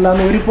ചെയ്യുന്നില്ല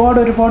എന്ന്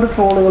ഒരുപാട്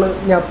ട്രോളുകൾ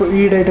ഞാൻ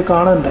ഈയിടെയായിട്ട്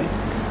കാണുന്നുണ്ടായി.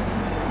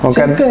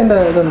 ഓക്കെ,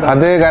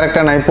 അത്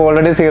കറക്റ്റാണ്. ഇപ്പോൾ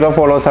ഓൾറെഡി 0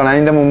 ഫോളോവേഴ്സ് ആണ്.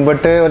 അതിൻ്റെ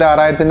മുമ്പിട്ട് ഒരു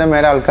 6,000-ന്റെ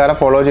മേലെ ആൾക്കാരെ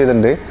ഫോളോ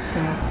ചെയ്തിട്ടുണ്ട്.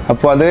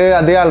 അപ്പോൾ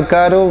അതേ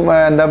ആൾക്കാരും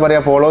എന്താ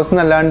പറയുക ഫോളോവേഴ്സ്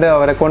എന്നല്ലാണ്ട്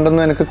അവരെ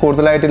കൊണ്ടൊന്നും എനിക്ക്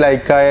കൂടുതലായിട്ട്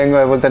ലൈക്കായെങ്കിൽ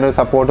അതുപോലെ തന്നെ ഒരു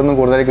സപ്പോർട്ടൊന്നും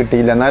കൂടുതലായി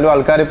കിട്ടിയില്ല. എന്നാലും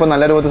ആൾക്കാർ ഇപ്പോൾ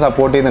നല്ല രൂപത്തിൽ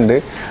സപ്പോർട്ട് ചെയ്യുന്നുണ്ട്.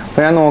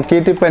 അപ്പോൾ ഞാൻ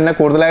നോക്കിയിട്ട് ഇപ്പോൾ എന്നെ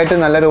കൂടുതലായിട്ട്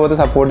നല്ല രൂപത്തിൽ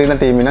സപ്പോർട്ട് ചെയ്യുന്ന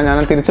ടീമിനെ ഞാൻ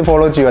തിരിച്ച്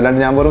ഫോളോ ചെയ്യും.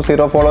 അല്ലാണ്ട് ഞാൻ വെറും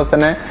 0 ഫോളോവേഴ്സ്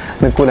തന്നെ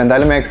നിൽക്കില്ല.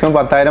 എന്തായാലും മാക്സിമം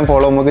 10,000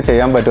 ഫോളോ നമുക്ക്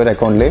ചെയ്യാൻ പറ്റും ഒരു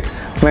അക്കൗണ്ടിൽ.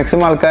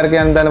 മാക്സിമം ആൾക്കാർക്ക്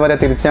ഞാൻ എന്തായാലും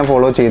പറയുക തിരിച്ച് ഞാൻ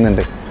ഫോളോ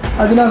ചെയ്യുന്നുണ്ട്.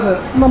 അജ്നാസ്,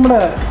 നമ്മുടെ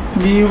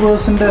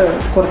വ്യൂവേഴ്സിൻ്റെ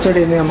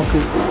കുറച്ചിടയിൽ നിന്ന് നമുക്ക്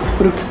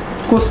ഒരു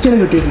ക്വസ്റ്റ്യൻ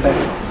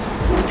കിട്ടിയിട്ടുണ്ടായിരുന്നു.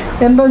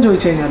 എന്താണെന്ന്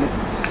ചോദിച്ചു കഴിഞ്ഞാൽ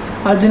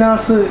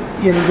അജ്നാസ്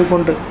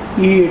എന്തുകൊണ്ട്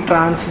ഈ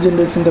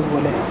ട്രാൻസ്ജെൻഡേഴ്സിൻ്റെ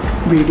പോലെ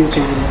വീഡിയോ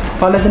ചെയ്യുന്നു?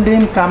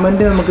 പലതിൻ്റെയും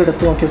കമൻറ്റ് നമുക്ക്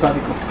എടുത്തു നോക്കിയാൽ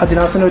സാധിക്കും.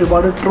 അജ്നാസിന്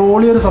ഒരുപാട്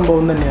ട്രോളിയൊരു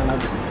സംഭവം തന്നെയാണ്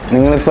അത്.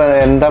 നിങ്ങളിപ്പോൾ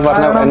എന്താ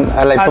പറഞ്ഞ,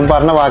 അല്ല ഇപ്പം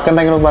പറഞ്ഞ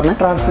വാക്കെന്തെങ്കിലും പറഞ്ഞ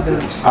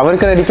ട്രാൻസ്ജെൻഡേഴ്സ്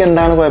അവർക്ക് അടിക്കാൻ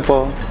എന്താണ്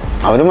കുഴപ്പം?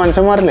 അവർ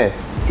മനുഷ്യന്മാരല്ലേ?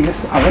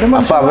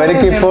 അപ്പൊ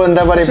അവർക്ക് ഇപ്പൊ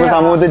എന്താ പറയാ ഇപ്പൊ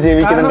സമൂഹത്തിൽ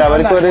ജീവിക്കുന്നുണ്ട്.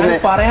 അവർക്ക് ഒരു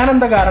പറയാൻ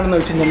എന്താ കാരണം എന്ന്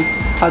വെച്ച് കഴിഞ്ഞാൽ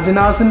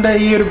അജ്നാസിന്റെ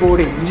ഈ ഒരു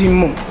ബോഡിയും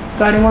ജിമ്മും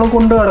കാര്യങ്ങളും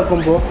കൊണ്ടു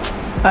നടക്കുമ്പോൾ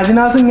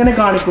അജ്നാസ് ഇങ്ങനെ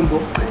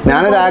കാണിക്കുമ്പോൾ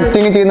ഞാനൊരു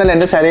ആക്ടിങ് ചെയ്യുന്നില്ല,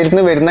 എൻ്റെ ശരീരത്തിൽ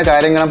നിന്ന് വരുന്ന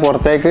കാര്യങ്ങൾ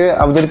പുറത്തേക്ക്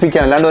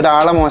അവതരിപ്പിക്കാൻ, അല്ലാണ്ട്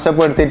ഒരാളെ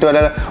മോശപ്പെടുത്തിയിട്ട്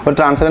ഒരു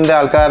ട്രാൻസ്ജെൻഡർ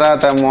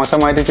ആൾക്കാരെ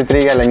മോശമായിട്ട്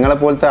ചിത്രീകരിക്കുക.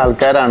 നിങ്ങളെപ്പോലത്തെ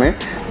ആൾക്കാരാണ്,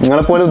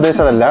 നിങ്ങളെപ്പോലെ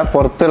ഉദ്ദേശിച്ചതല്ല,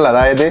 പുറത്തുള്ള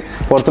അതായത്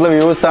പുറത്തുള്ള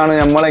വ്യൂസാണ്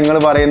നിങ്ങൾ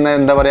പറയുന്ന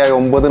എന്താ പറയുക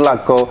 9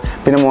 അക്കോ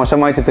പിന്നെ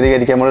മോശമായി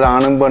ചിത്രീകരിക്കുക. നമ്മളൊരു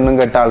ആണും പെണ്ണും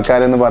കെട്ട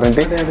ആൾക്കാരെന്ന്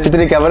പറഞ്ഞിട്ട്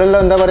ചിത്രീകരിക്കുക.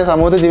 അവരെല്ലാം എന്താ പറയുക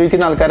സമൂഹത്തിൽ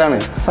ജീവിക്കുന്ന ആൾക്കാരാണ്,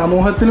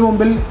 സമൂഹത്തിന്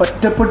മുമ്പിൽ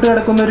ഒറ്റപ്പെട്ട്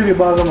കിടക്കുന്ന ഒരു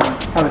വിഭാഗമാണ്.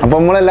 അപ്പോൾ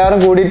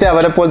നമ്മളെല്ലാവരും കൂടിയിട്ട്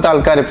അവരെ പോലത്തെ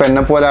ആൾക്കാർ ഇപ്പം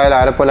എന്നെ പോലെ ആയാലും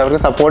ആരെ പോലെ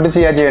അവർക്ക് സപ്പോർട്ട്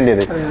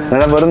ചെയ്യേണ്ടത്.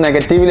 നിങ്ങളുടെ വെറും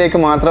നെഗറ്റീവിലേക്ക്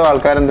മാത്രം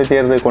ആൾക്കാരെന്ത്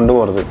ചെയ്യരുത്,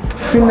 കൊണ്ടുപോകരുത്.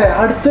 പിന്നെ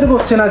അടുത്തൊരു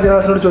ക്വസ്റ്റ്യൻ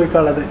അജ്നാസിനോട്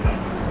ചോദിക്കാനുള്ളത്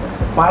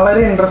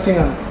വളരെ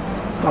ഇൻട്രസ്റ്റിംഗ് ആണ്.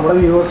 നമ്മുടെ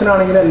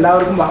വ്യൂവേഴ്സിനാണെങ്കിൽ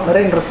എല്ലാവർക്കും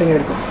വളരെ ഇൻട്രസ്റ്റിംഗ്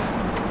ആയിരിക്കും.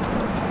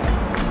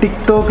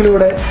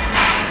 ടിക്ടോക്കിലൂടെ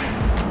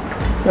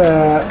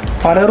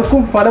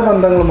പലർക്കും പല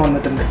ബന്ധങ്ങളും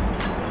വന്നിട്ടുണ്ട്.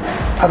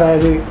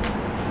 അതായത്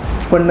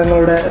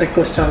പെണ്ണുങ്ങളുടെ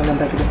റിക്വസ്റ്റ്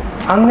ആണെന്നുണ്ടെങ്കിലും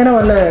അങ്ങനെ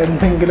വല്ല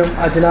എന്തെങ്കിലും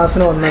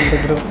അജ്നാസിന്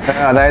വന്നെന്തെങ്കിലും,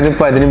 അതായത്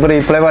ഇപ്പം അതിനിപ്പോൾ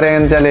റീപ്ലൈ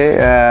പറയാന്ന് വെച്ചാൽ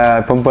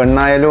ഇപ്പം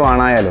പെണ്ണായാലും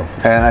ആണായാലും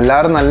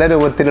എല്ലാവരും നല്ല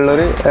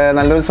രൂപത്തിലുള്ളൊരു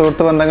നല്ലൊരു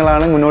സുഹൃത്ത്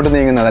ബന്ധങ്ങളാണ് മുന്നോട്ട്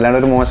നീങ്ങുന്നത്. അല്ലാണ്ട്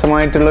ഒരു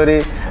മോശമായിട്ടുള്ളൊരു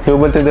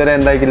രൂപത്തിൽ ഇതുവരെ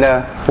എന്താക്കില്ല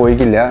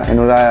പോയിക്കില്ല,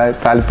 അതിനോട്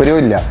താല്പര്യവും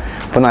ഇല്ല.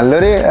 അപ്പോൾ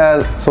നല്ലൊരു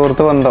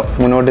സുഹൃത്ത് ബന്ധം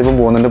മുന്നോട്ട് ഇപ്പം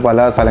പോകുന്നുണ്ട്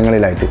പല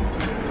സ്ഥലങ്ങളിലായിട്ട്.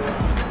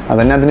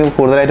 അതന്നെ അതിന്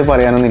കൂടുതലായിട്ട്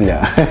പറയാനൊന്നുമില്ല.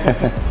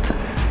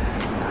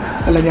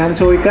 അല്ല, ഞാൻ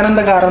ചോദിക്കാൻ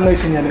എന്താ കാരണം എന്ന്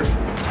വെച്ച് കഴിഞ്ഞാൽ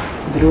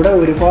ഇതിലൂടെ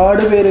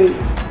ഒരുപാട് പേര്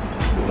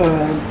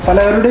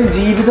പലവരുടെയും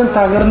ജീവിതം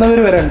തകർന്നവർ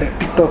വരെ ഉണ്ട്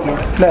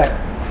ടിക്ടോക്കിലൂടെ അല്ലേ?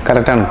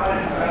 കറക്റ്റാണ്.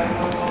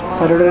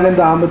 പലരുടെയും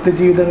ദാമ്പത്യ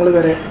ജീവിതങ്ങൾ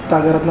വരെ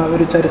തകർന്ന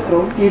ഒരു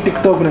ചരിത്രവും ഈ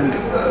ടിക്ടോക്കിനുണ്ട്.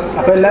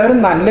 അപ്പോൾ എല്ലാവരും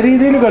നല്ല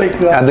രീതിയിൽ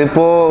കളിക്കുക.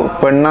 അതിപ്പോ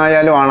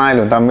പെണ്ണായാലും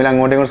ആണായാലും തമ്മിൽ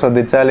അങ്ങോട്ടും ഇങ്ങോട്ടും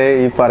ശ്രദ്ധിച്ചാൽ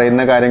ഈ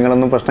പറയുന്ന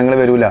കാര്യങ്ങളൊന്നും പ്രശ്നങ്ങൾ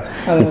വരില്ല.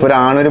 ഇപ്പൊ ഒരു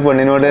ആണൊരു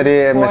പെണ്ണിനോട് ഒരു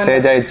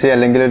മെസ്സേജ് അയച്ച്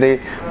അല്ലെങ്കിൽ ഒരു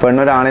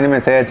പെണ്ണൊരു ആണിന്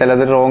മെസ്സേജ് അയച്ചാൽ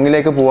അത്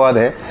റോങ്ങിലേക്ക്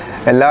പോവാതെ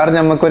എല്ലാവരും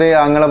നമുക്കൊരു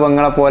ആങ്ങളെ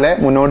പെങ്ങളെ പോലെ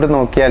മുന്നോട്ട്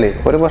നോക്കിയാൽ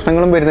ഒരു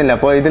പ്രശ്നങ്ങളും വരുന്നില്ല.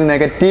 അപ്പോൾ ഇതിൽ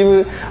നെഗറ്റീവ്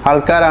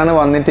ആൾക്കാരാണ്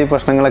വന്നിട്ട് ഈ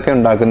പ്രശ്നങ്ങളൊക്കെ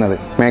ഉണ്ടാക്കുന്നത്.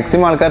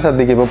 മാക്സിമം ആൾക്കാർ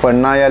ശ്രദ്ധിക്കുക. ഇപ്പോൾ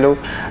പെണ്ണായാലും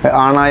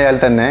ആണായാൽ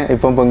തന്നെ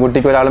ഇപ്പം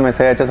പെൺകുട്ടിക്ക് ഒരാൾ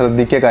മെസ്സേജ് അയച്ചാൽ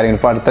ശ്രദ്ധിക്കുക കാര്യങ്ങൾ.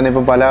 ഇപ്പോൾ അടുത്ത് തന്നെ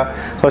ഇപ്പോൾ പല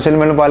സോഷ്യൽ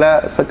മീഡിയയിൽ പല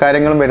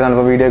കാര്യങ്ങളും വരുന്നതാണ്.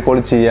 ഇപ്പോൾ വീഡിയോ കോൾ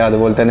ചെയ്യുക,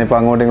 അതുപോലെ തന്നെ ഇപ്പോൾ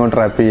അങ്ങോട്ടും ഇങ്ങോട്ടും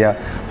റാപ്പ് ചെയ്യുക.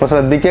 അപ്പോൾ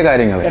ശ്രദ്ധിക്കുക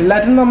കാര്യങ്ങൾ.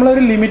 എല്ലാറ്റിനും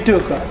നമ്മളൊരു ലിമിറ്റ്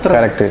വെക്കുക.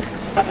 കറക്റ്റ്.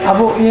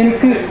 അപ്പോൾ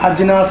എനിക്ക്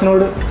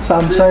അജ്നാസിനോട്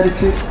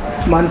സംസാരിച്ച്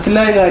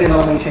മനസ്സിലായ കാര്യം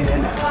എന്താണെന്ന് വെച്ച്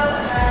കഴിഞ്ഞാൽ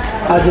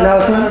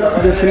അജ്നാസും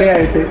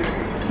ജസ്ലയായിട്ട്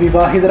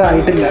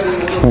വിവാഹിതരായിട്ടില്ല.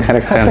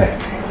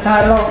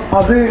 കാരണം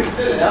അത്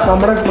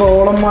നമ്മുടെ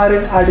ട്രോളന്മാർ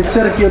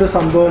അടിച്ചിറക്കിയ ഒരു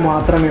സംഭവം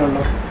മാത്രമേ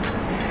ഉള്ളൂ.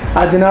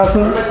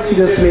 അജ്നാസും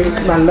ജസ്ലയും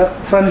നല്ല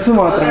ഫ്രണ്ട്സ്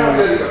മാത്രമേ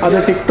ഉള്ളൂ. അത്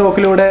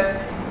ടിക്ടോക്കിലൂടെ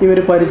ഇവർ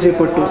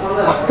പരിചയപ്പെട്ടു,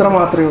 അത്ര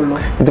മാത്രമേ ഉള്ളൂ.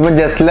 ഇതിപ്പോ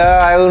ജസ്ല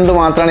ആയതുകൊണ്ട്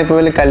മാത്രമാണ് ഇപ്പൊ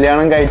വലിയ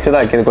കല്യാണം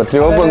കഴിച്ചതാക്കിയത്.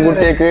 എത്രയോ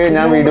പെൺകുട്ടിയൊക്കെ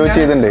ഞാൻ വീഡിയോ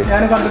ചെയ്തിട്ടുണ്ട്.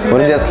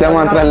 ഒരു ജസ്ല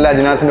മാത്രമല്ല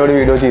അജ്നാസിന്റെ കൂടെ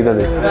വീഡിയോ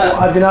ചെയ്തത്.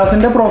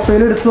 അജ്നാസിന്റെ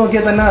പ്രൊഫൈൽ എടുത്തു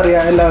നോക്കിയാൽ തന്നെ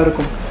അറിയാം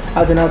എല്ലാവർക്കും.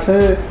 അജ്നാസ്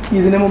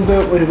ഇതിനു മുമ്പ്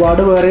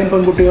ഒരുപാട് വേറെയും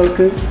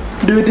പെൺകുട്ടികൾക്ക്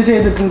ഡ്യൂറ്റ്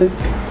ചെയ്തിട്ടുണ്ട്.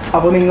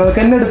 അപ്പോൾ നിങ്ങൾക്ക്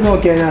തന്നെ എടുത്ത്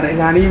നോക്കിയാൽ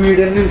ഞാൻ ഈ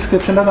വീഡിയോയുടെ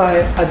ഡിസ്ക്രിപ്ഷൻ്റെ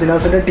താഴെ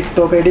അജ്നാസിന്റെ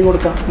ടിക്ടോക്ക് ID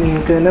കൊടുക്കാം,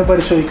 നിങ്ങൾക്ക് തന്നെ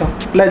പരിശോധിക്കാം.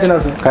 അല്ല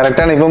അജ്നാസ്?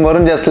 കറക്റ്റാണ്. ഇപ്പം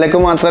വെറും ജസ്ലക്ക്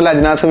മാത്രമല്ല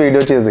അജ്നാസ്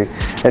വീഡിയോ ചെയ്തത്.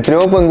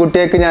 എത്രയോ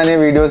പെൺകുട്ടിയൊക്കെ ഞാൻ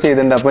വീഡിയോസ്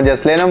ചെയ്തിട്ടുണ്ട്. അപ്പം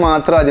ജസ്ലേനെ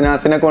മാത്രം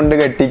അജ്നാസിനെ കൊണ്ട്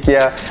കെട്ടിക്കുക,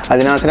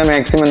 അജ്നാസിനെ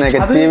മാക്സിമം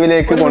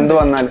നെഗറ്റീവിലേക്ക്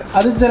കൊണ്ടുവന്നാൽ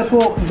അത്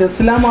ചിലപ്പോൾ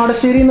ജസ്ല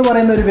മാടശ്ശേരി എന്ന്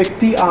പറയുന്ന ഒരു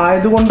വ്യക്തി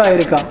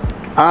ആയതുകൊണ്ടായിരിക്കാം.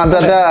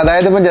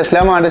 അതായത് ഇപ്പൊ ജസ്ല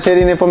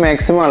മാടശ്ശേരിനെ ഇപ്പൊ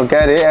മാക്സിമം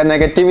ആൾക്കാർ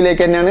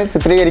നെഗറ്റീവിലേക്ക് തന്നെയാണ്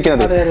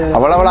ചിത്രീകരിക്കുന്നത്.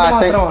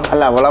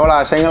 അവളവളെ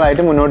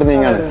ആശയങ്ങളായിട്ട് മുന്നോട്ട്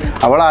നീങ്ങാണ്.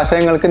 അവളെ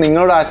ആശയങ്ങൾക്ക്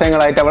നിങ്ങളുടെ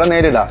ആശയങ്ങളായിട്ട് അവളെ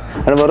നേരിടാം.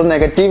 അത് വെറും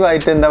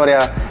നെഗറ്റീവായിട്ട് എന്താ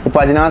പറയാ, ഇപ്പൊ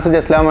അജ്നാസ്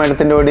ജസ്ല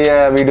മാഡത്തിന്റെ കൂടി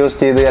വീഡിയോസ്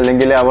ചെയ്ത്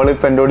അല്ലെങ്കിൽ അവൾ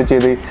ഇപ്പൊ എന്നോട്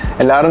ചെയ്ത്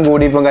എല്ലാവരും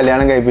കൂടി ഇപ്പം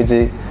കല്യാണം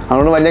കഴിപ്പിച്ച്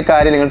അതുകൊണ്ട് വലിയ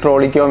കാര്യം നിങ്ങൾ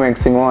ട്രോളിക്കോ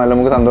മാക്സിമോ അല്ല,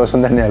 നമുക്ക് സന്തോഷം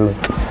തന്നെയുള്ളൂ.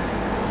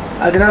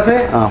 അജ്നാസെ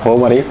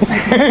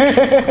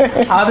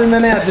ആദ്യം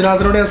തന്നെ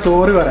അജ്നാസിനോട് ഞാൻ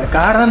സോറി പറയാം.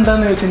 കാരണം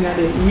എന്താണെന്ന് വെച്ച് കഴിഞ്ഞാൽ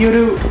ഈ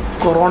ഒരു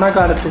കൊറോണ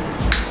കാലത്ത്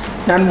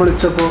ഞാൻ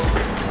വിളിച്ചപ്പോൾ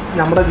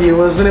നമ്മുടെ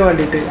വ്യൂവേഴ്സിന്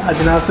വേണ്ടിയിട്ട്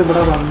അജ്നാസ്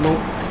ഇവിടെ വന്നു.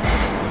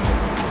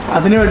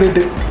 അതിന്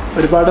വേണ്ടിയിട്ട്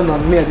ഒരുപാട്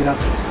നന്ദി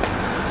അജ്നാസ്.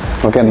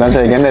 എന്താ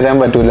ചോദിക്കാൻ തരാൻ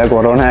പറ്റൂല,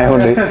 കൊറോണ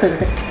ആയതുകൊണ്ട്.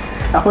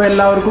 അപ്പോൾ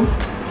എല്ലാവർക്കും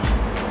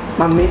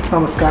നന്ദി,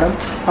 നമസ്കാരം.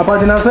 അപ്പോൾ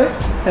അജ്നാസ്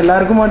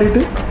എല്ലാവർക്കും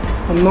വേണ്ടിയിട്ട്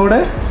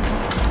ഒന്നുകൂടെ